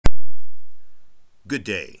Good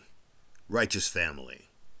day, righteous family,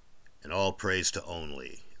 and all praise to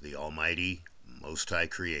only the Almighty, Most High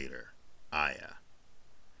Creator, Aya,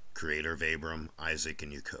 Creator of Abraam, Isaac,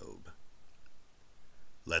 and Yacob.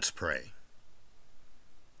 Let's pray.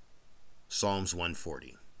 Psalms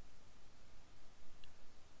 140.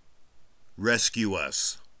 Rescue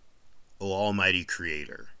us, O Almighty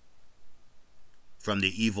Creator, from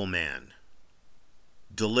the evil man.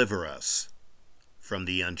 Deliver us from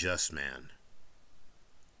the unjust man,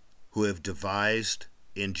 who have devised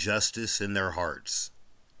injustice in their hearts.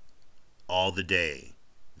 All the day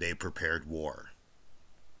they prepared war.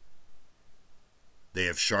 They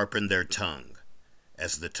have sharpened their tongue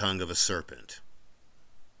as the tongue of a serpent.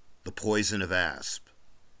 The poison of asp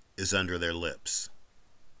is under their lips.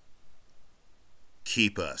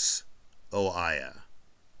 Keep us, O Aya,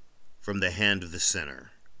 from the hand of the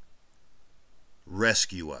sinner.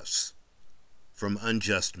 Rescue us from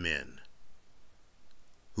unjust men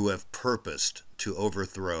who have purposed to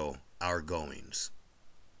overthrow our goings.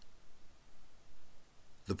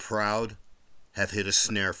 The proud have hid a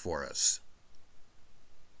snare for us,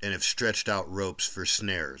 and have stretched out ropes for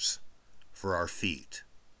snares for our feet.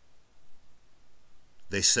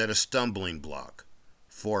 They set a stumbling block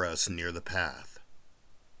for us near the path.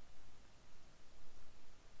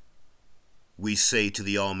 We say to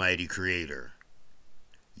the Almighty Creator,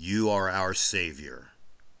 You are our Savior.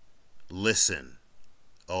 Listen,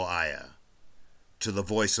 O Aya, to the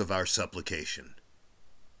voice of our supplication.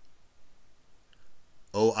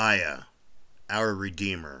 O Aya, our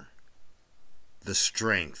Redeemer, the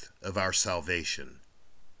strength of our salvation.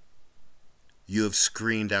 You have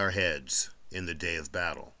screened our heads in the day of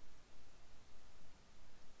battle.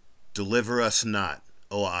 Deliver us not,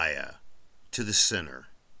 O Aya, to the sinner,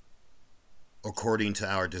 according to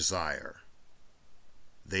our desire.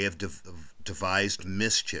 They have devised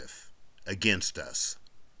mischief against us.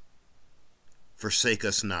 Forsake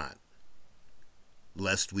us not,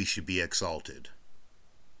 lest we should be exalted.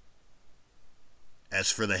 As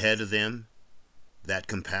for the head of them that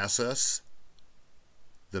compass us,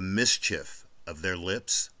 the mischief of their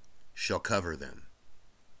lips shall cover them.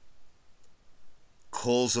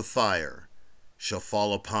 Coals of fire shall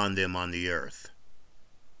fall upon them on the earth,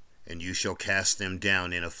 and you shall cast them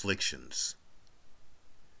down in afflictions.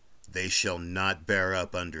 They shall not bear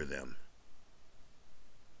up under them.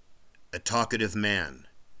 A talkative man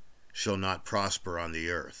shall not prosper on the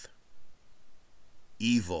earth.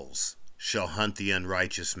 Evils shall hunt the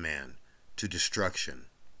unrighteous man to destruction.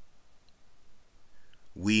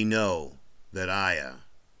 We know that Aya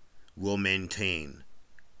will maintain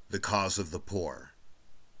the cause of the poor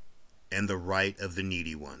and the right of the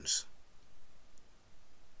needy ones.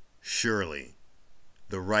 Surely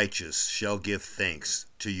the righteous shall give thanks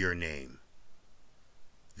to your name.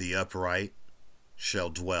 The upright shall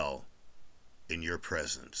dwell in your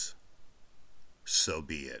presence. So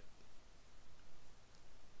be it.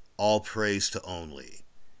 All praise to only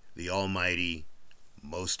the Almighty,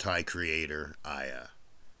 Most High Creator, Aya,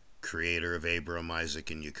 Creator of Abraam, Isaac,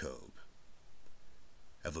 and Yacob.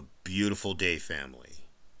 Have a beautiful day, family.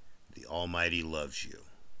 The Almighty loves you,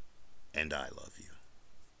 and I love you.